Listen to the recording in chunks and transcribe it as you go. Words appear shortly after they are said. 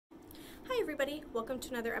Hi everybody, welcome to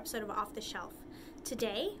another episode of Off the Shelf.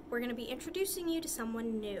 Today, we're going to be introducing you to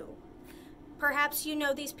someone new. Perhaps you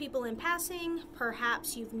know these people in passing,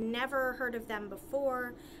 perhaps you've never heard of them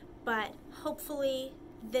before, but hopefully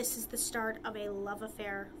this is the start of a love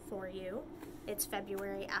affair for you. It's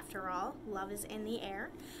February after all, love is in the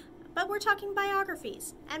air, but we're talking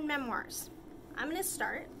biographies and memoirs. I'm going to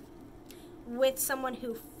start with someone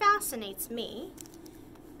who fascinates me,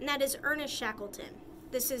 and that is Ernest Shackleton.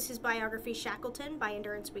 This is his biography, Shackleton, By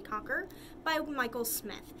Endurance We Conquer, by Michael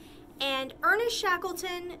Smith. And Ernest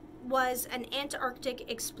Shackleton was an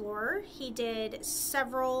Antarctic explorer. He did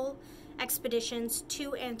several expeditions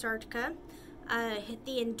to Antarctica.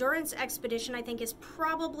 The Endurance expedition, I think, is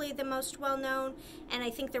probably the most well-known, and I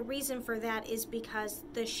think the reason for that is because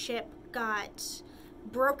the ship got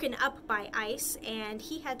broken up by ice, and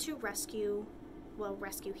he had to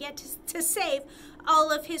he had to save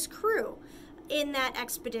all of his crew in that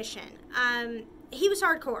expedition. He was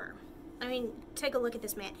hardcore. I mean, take a look at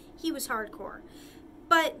this man. He was hardcore.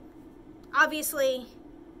 But obviously,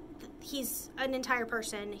 he's an entire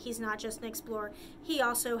person. He's not just an explorer. He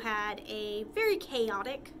also had a very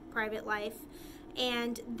chaotic private life.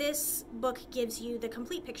 And this book gives you the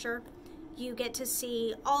complete picture. You get to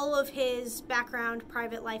see all of his background,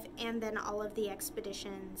 private life, and then all of the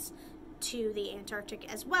expeditions to the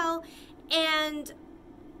Antarctic as well. And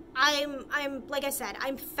I'm like I said,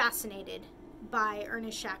 I'm fascinated by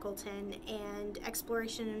Ernest Shackleton and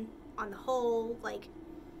exploration on the whole. Like,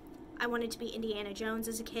 I wanted to be Indiana Jones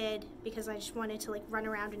as a kid because I just wanted to run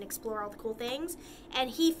around and explore all the cool things, and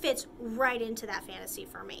he fits right into that fantasy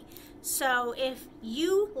for me. So if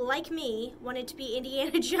you, like me, wanted to be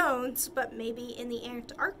Indiana Jones but maybe in the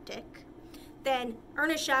Antarctic, then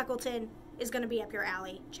Ernest Shackleton is going to be up your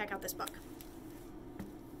alley. Check out this book.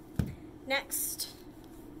 Next,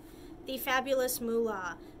 the Fabulous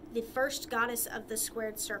Moolah, the first goddess of the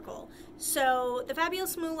squared circle. So the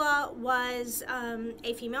Fabulous Moolah was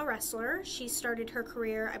a female wrestler. She started her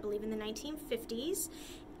career, I believe, in the 1950s,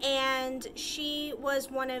 and she was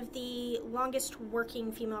one of the longest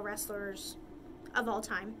working female wrestlers of all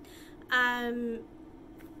time.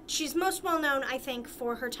 She's most well known, I think,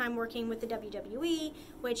 for her time working with the WWE,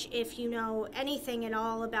 which, if you know anything at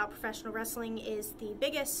all about professional wrestling, is the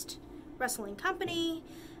biggest wrestling company.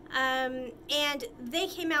 And they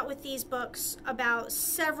came out with these books about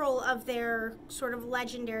several of their sort of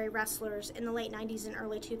legendary wrestlers in the late 90s and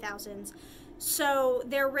early 2000s. So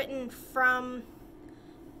they're written from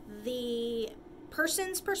the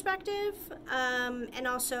person's perspective, and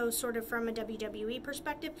also sort of from a WWE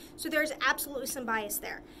perspective. So there's absolutely some bias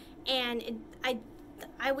there. And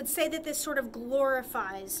I would say that this sort of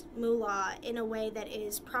glorifies Moolah in a way that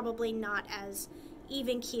is probably not as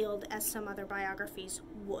even-keeled as some other biographies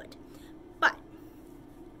would. But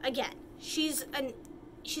again, she's an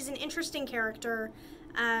interesting character,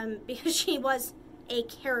 because she was a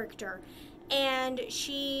character, and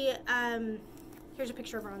she here's a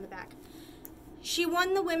picture of her on the back. She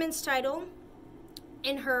won the women's title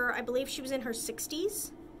in her, I believe she was in her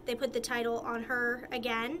 60s. They put the title on her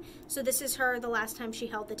again, so this is her the last time she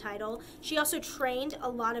held the title. She also trained a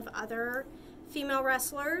lot of other female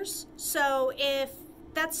wrestlers, so if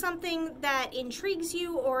that's something that intrigues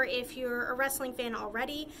you, or if you're a wrestling fan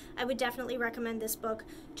already, I would definitely recommend this book.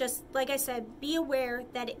 Just like I said, be aware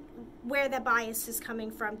that where the bias is coming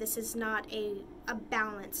from. This is not a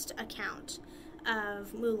balanced account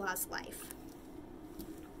of Moolah's life.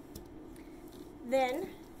 Then,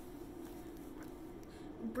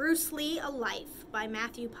 Bruce Lee, A Life by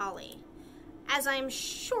Matthew Polly. As I'm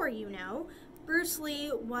sure you know, Bruce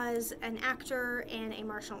Lee was an actor and a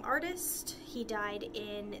martial artist. He died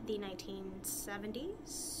in the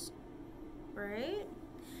 1970s, right?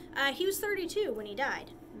 He was 32 when he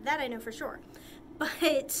died. That I know for sure.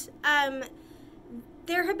 But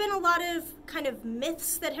there have been a lot of kind of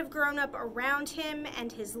myths that have grown up around him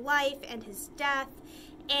and his life and his death.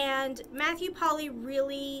 And Matthew Polly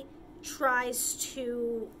really tries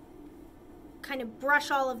to kind of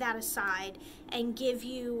brush all of that aside and give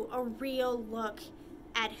you a real look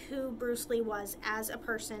at who Bruce Lee was as a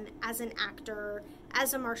person, as an actor,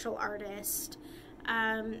 as a martial artist,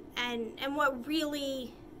 and what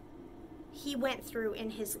really he went through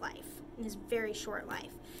in his life, in his very short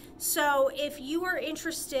life. So if you are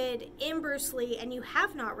interested in Bruce Lee and you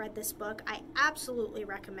have not read this book, I absolutely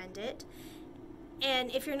recommend it.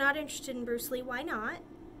 And if you're not interested in Bruce Lee, why not?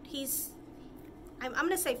 I'm going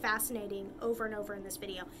to say fascinating over and over in this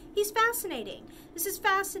video. He's fascinating. This is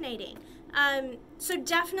fascinating. So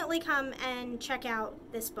definitely come and check out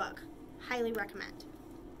this book. Highly recommend.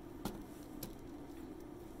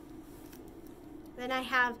 Then I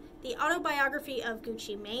have The Autobiography of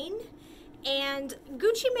Gucci Mane. And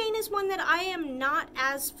Gucci Mane is one that I am not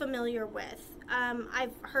as familiar with.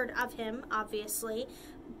 I've heard of him, obviously,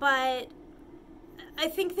 but I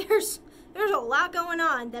think there's a lot going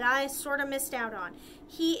on that I sort of missed out on.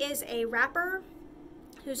 He is a rapper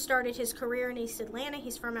who started his career in East Atlanta.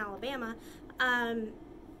 He's from Alabama.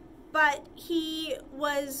 But he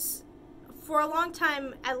was, for a long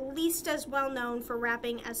time, at least as well known for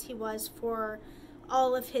rapping as he was for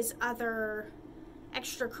all of his other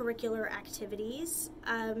extracurricular activities.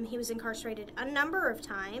 He was incarcerated a number of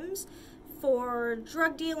times for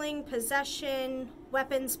drug dealing, possession,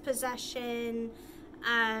 weapons possession,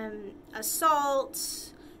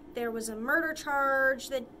 assault. There was a murder charge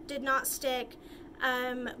that did not stick.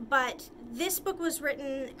 But this book was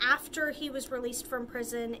written after he was released from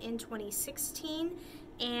prison in 2016,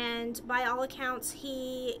 and by all accounts,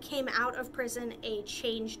 he came out of prison a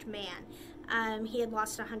changed man. He had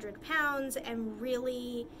lost 100 pounds and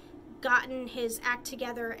really gotten his act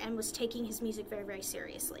together and was taking his music very, very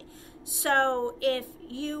seriously. So if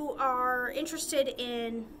you are interested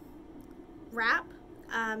in rap,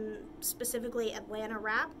 specifically Atlanta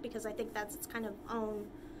rap, because I think that's its kind of own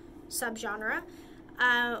subgenre,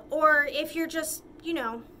 or if you're just,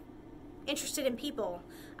 interested in people,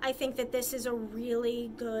 I think that this is a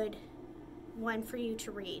really good one for you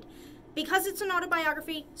to read. Because it's an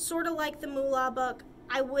autobiography, sort of like the Moolah book,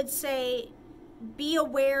 I would say be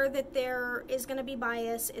aware that there is going to be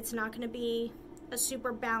bias. It's not going to be a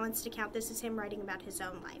super balanced account. This is him writing about his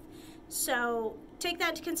own life. So take that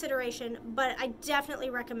into consideration, but I definitely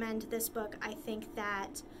recommend this book. I think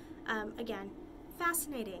that, again,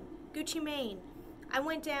 fascinating. Gucci Mane. I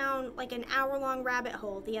went down like an hour-long rabbit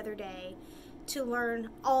hole the other day to learn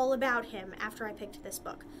all about him after I picked this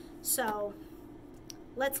book. So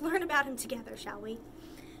let's learn about him together, shall we?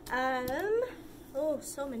 Oh,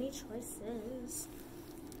 so many choices.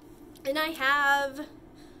 And I have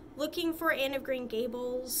Looking for Anne of Green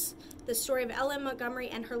Gables, the story of Ellen Montgomery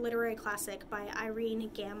and her literary classic by Irene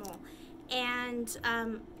Gammel. And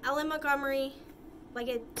Ellen Montgomery, like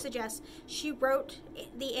it suggests, she wrote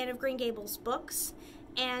the Anne of Green Gables books.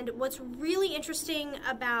 And what's really interesting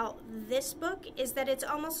about this book is that it's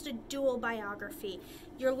almost a dual biography.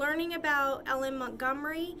 You're learning about Ellen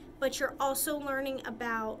Montgomery, but you're also learning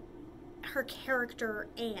about her character,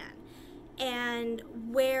 Anne, and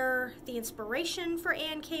where the inspiration for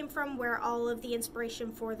Anne came from, where all of the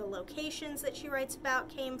inspiration for the locations that she writes about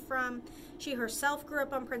came from. She herself grew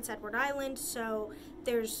up on Prince Edward Island, so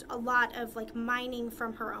there's a lot of like mining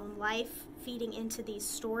from her own life feeding into these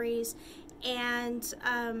stories. And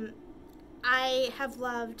I have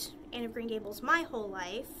loved Anne of Green Gables my whole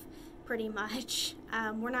life, pretty much.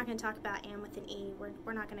 We're not going to talk about Anne with an E.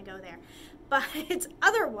 We're not going to go there. But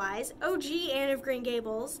otherwise, OG Anne of Green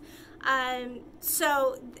Gables.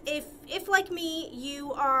 So if like me,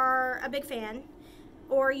 you are a big fan,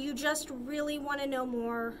 or you just really want to know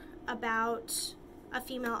more about a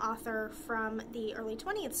female author from the early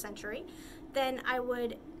 20th century, then I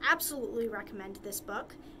would absolutely recommend this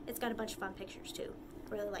book. It's got a bunch of fun pictures too.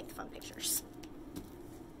 I really like the fun pictures.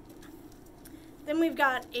 Then we've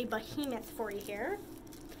got a behemoth for you here.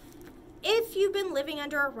 If you've been living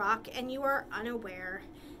under a rock and you are unaware,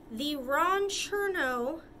 the Ron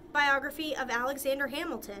Chernow biography of Alexander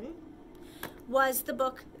Hamilton was the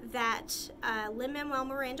book that Lin-Manuel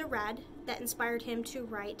Miranda read that inspired him to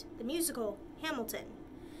write the musical Hamilton.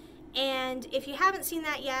 And if you haven't seen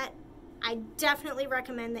that yet, I definitely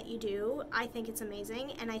recommend that you do. I think it's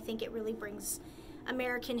amazing, and I think it really brings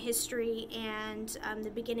American history and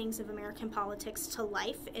the beginnings of American politics to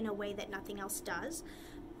life in a way that nothing else does.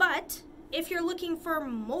 But if you're looking for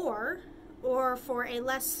more, or for a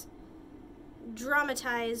less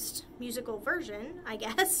dramatized musical version, I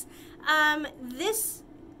guess, this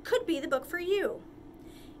could be the book for you.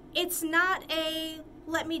 It's not a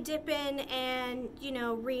let me dip in and,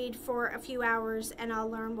 read for a few hours and I'll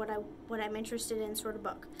learn what I'm interested in sort of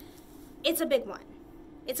book. It's a big one.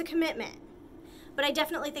 It's a commitment. But I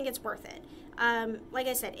definitely think it's worth it. Like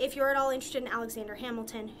I said, if you're at all interested in Alexander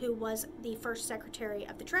Hamilton, who was the first Secretary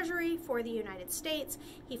of the Treasury for the United States,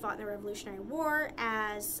 he fought in the Revolutionary War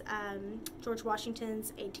as George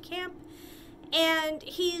Washington's aide-de-camp. And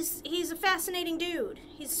he's a fascinating dude.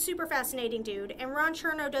 He's a super fascinating dude. And Ron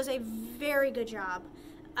Chernow does a very good job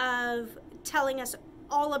of telling us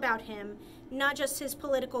all about him, not just his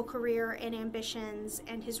political career and ambitions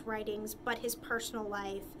and his writings, but his personal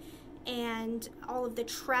life and all of the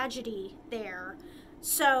tragedy there.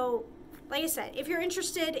 So, like I said, if you're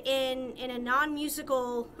interested in a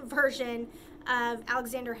non-musical version of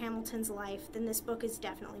Alexander Hamilton's life, then this book is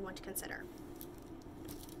definitely one to consider.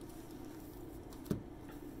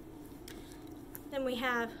 Then we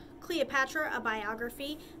have Cleopatra, a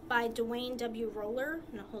biography by Dwayne W. Roller.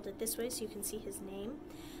 I'm going to hold it this way so you can see his name.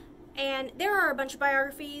 And there are a bunch of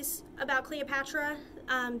biographies about Cleopatra.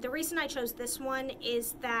 The reason I chose this one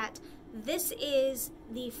is that this is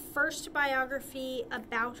the first biography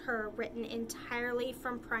about her written entirely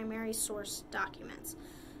from primary source documents.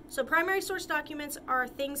 So primary source documents are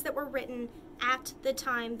things that were written at the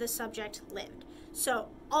time the subject lived. So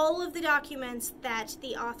all of the documents that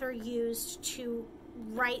the author used to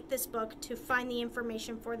write this book, to find the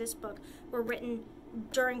information for this book, were written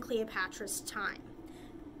during Cleopatra's time.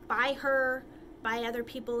 By her, by other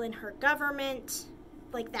people in her government,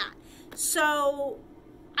 like that. So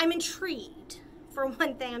I'm intrigued. For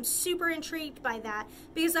one thing, I'm super intrigued by that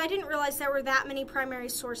because I didn't realize there were that many primary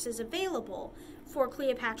sources available for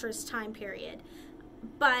Cleopatra's time period.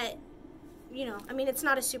 But, you know, I mean, it's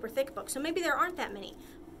not a super thick book, so maybe there aren't that many.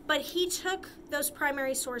 But he took those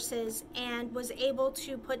primary sources and was able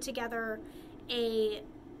to put together a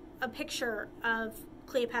picture of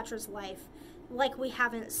Cleopatra's life like we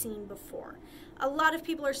haven't seen before. A lot of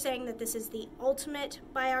people are saying that this is the ultimate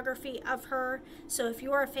biography of her. So if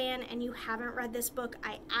you're a fan and you haven't read this book,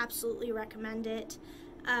 I absolutely recommend it.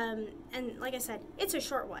 And like I said, it's a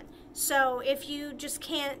short one. So if you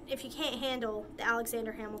can't handle the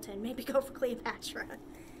Alexander Hamilton, maybe go for Cleopatra.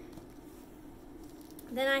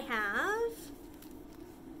 Then I have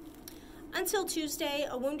Until Tuesday,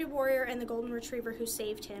 A Wounded Warrior and the Golden Retriever Who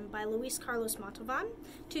Saved Him by Luis Carlos Montalvan.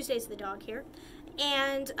 Tuesday's the dog here.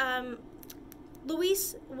 And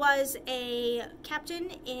Luis was a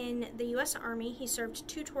captain in the U.S. Army. He served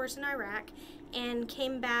 2 tours in Iraq and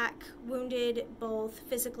came back wounded both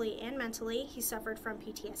physically and mentally. He suffered from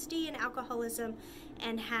PTSD and alcoholism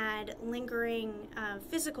and had lingering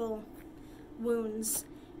physical wounds,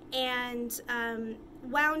 and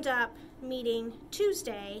wound up meeting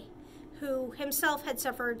Tuesday, who himself had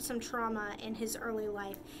suffered some trauma in his early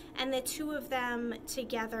life, and the two of them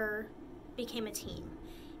together became a team.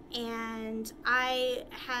 And I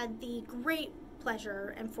had the great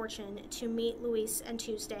pleasure and fortune to meet Luis and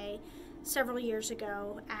Tuesday several years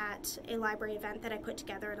ago at a library event that I put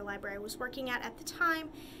together at a library I was working at the time,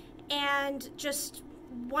 and just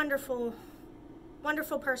wonderful,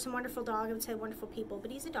 wonderful person, wonderful dog. I would say wonderful people,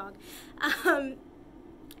 but he's a dog.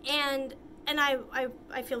 And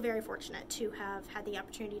I feel very fortunate to have had the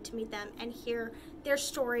opportunity to meet them and hear their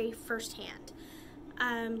story firsthand.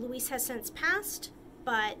 Luis has since passed,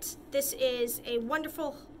 but this is a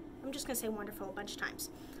wonderful, I'm just going to say wonderful a bunch of times,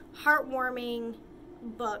 heartwarming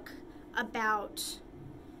book about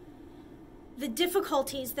the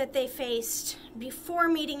difficulties that they faced before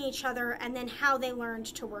meeting each other and then how they learned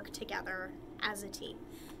to work together as a team.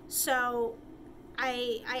 So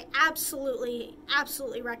I absolutely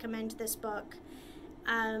recommend this book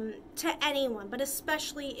to anyone, but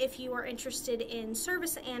especially if you are interested in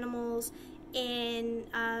service animals, in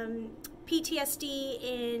PTSD,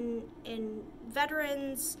 in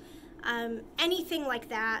veterans, anything like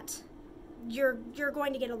that. You're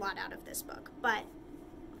going to get a lot out of this book, but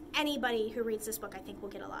anybody who reads this book, I think, will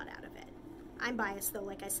get a lot out of it. I'm biased, though.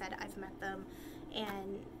 Like I said, I've met them,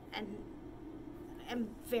 and am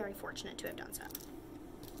very fortunate to have done so.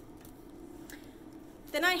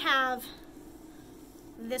 Then I have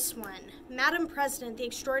this one, Madam President, The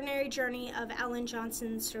Extraordinary Journey of Ellen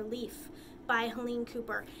Johnson Sirleaf by Helene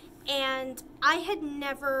Cooper. And I had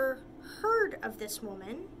never heard of this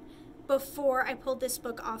woman before I pulled this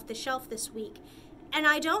book off the shelf this week. And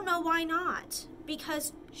I don't know why not,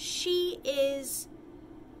 because she is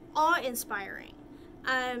awe-inspiring.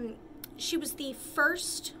 She was the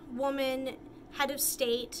first woman head of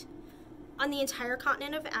state on the entire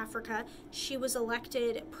continent of Africa. She was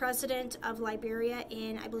elected president of Liberia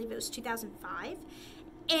in, I believe it was 2005.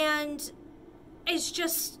 And it's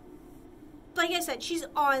just, like I said, she's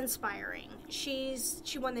awe-inspiring. She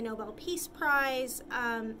won the Nobel Peace Prize.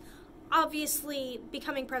 Obviously,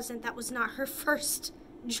 becoming president, that was not her first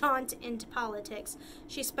jaunt into politics.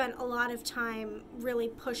 She spent a lot of time really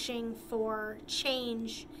pushing for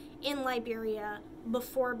change in Liberia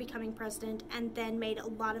before becoming president, and then made a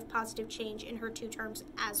lot of positive change in her 2 terms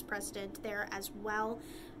as president there as well.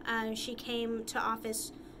 She came to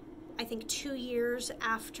office, I think, 2 years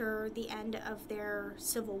after the end of their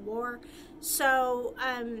civil war. So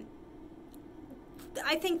I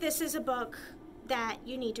think this is a book that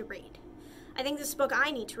you need to read. I think this is a book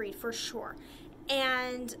I need to read for sure.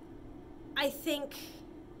 And I think,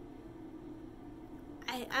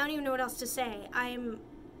 I don't even know what else to say.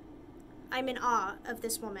 I'm in awe of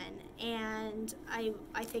this woman, and I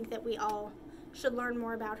think that we all should learn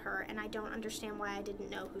more about her, and I don't understand why I didn't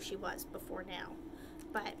know who she was before now.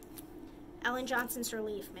 But Ellen Johnson's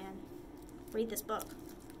Relief, man. Read this book.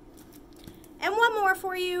 And one more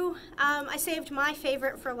for you. I saved my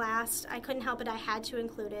favorite for last. I couldn't help it. I had to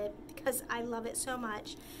include it because I love it so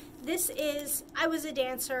much. This is I Was a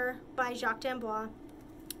Dancer by Jacques d'Amboise.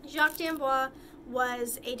 Jacques d'Amboise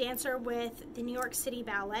was a dancer with the New York City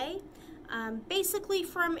Ballet. Basically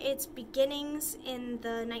from its beginnings in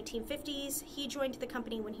the 1950s. He joined the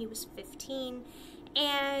company when he was 15.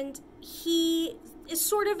 And he is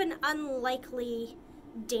sort of an unlikely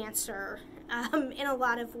dancer in a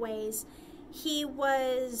lot of ways. He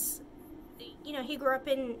was, he grew up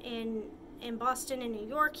in Boston and New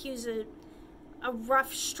York. He was a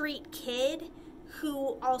rough street kid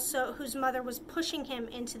whose mother was pushing him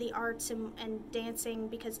into the arts and dancing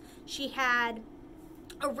because she had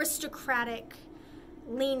aristocratic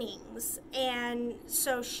leanings, and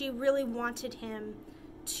so she really wanted him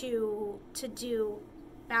to do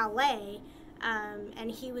ballet,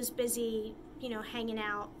 and he was busy hanging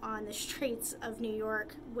out on the streets of New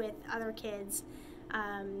York with other kids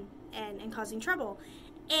and causing trouble.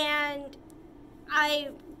 And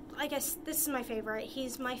I guess this is my favorite.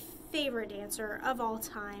 He's my favorite dancer of all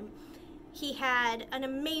time. He had an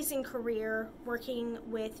amazing career working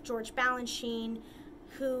with George Balanchine,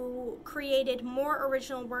 who created more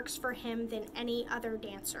original works for him than any other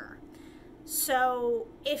dancer. So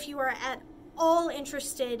if you are at all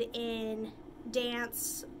interested in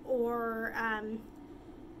dance or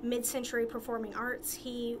mid-century performing arts,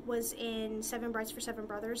 he was in Seven Brides for Seven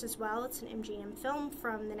Brothers as well. It's an MGM film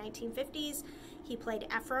from the 1950s. He played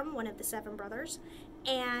Ephraim, one of the seven brothers.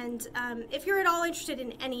 And if you're at all interested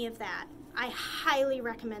in any of that, I highly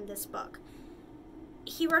recommend this book.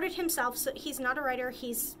 He wrote it himself, so he's not a writer,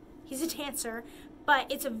 he's a dancer,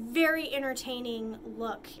 but it's a very entertaining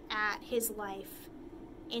look at his life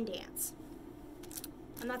in dance.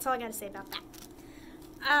 And that's all I got to say about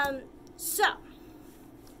that. So,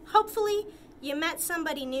 hopefully you met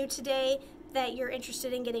somebody new today that you're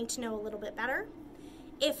interested in getting to know a little bit better.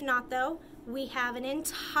 If not, though, we have an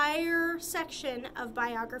entire section of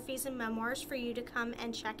biographies and memoirs for you to come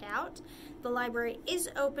and check out. The library is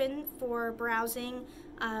open for browsing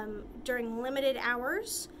during limited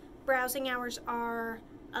hours. Browsing hours are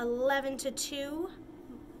 11 to 2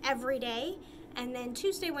 every day, and then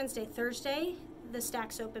Tuesday, Wednesday, Thursday, the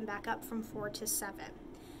stacks open back up from 4 to 7.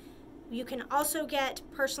 You can also get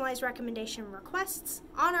personalized recommendation requests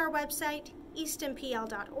on our website,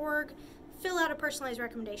 eastonpl.org. Fill out a personalized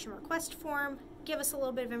recommendation request form, give us a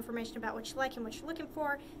little bit of information about what you like and what you're looking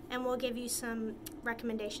for, and we'll give you some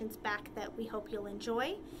recommendations back that we hope you'll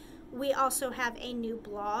enjoy. We also have a new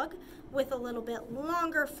blog with a little bit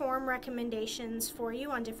longer form recommendations for you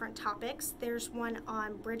on different topics. There's one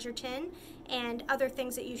on Bridgerton and other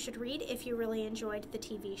things that you should read if you really enjoyed the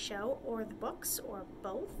TV show or the books or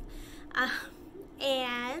both.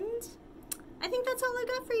 And I think that's all I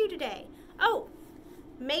got for you today. Oh,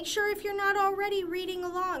 make sure if you're not already reading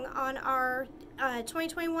along on our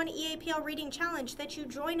 2021 EAPL Reading Challenge that you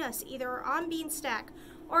join us either on Beanstack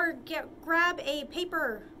or grab a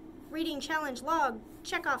paper reading challenge log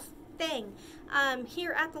checkoff thing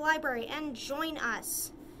here at the library and join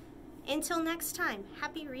us. Until next time,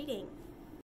 happy reading.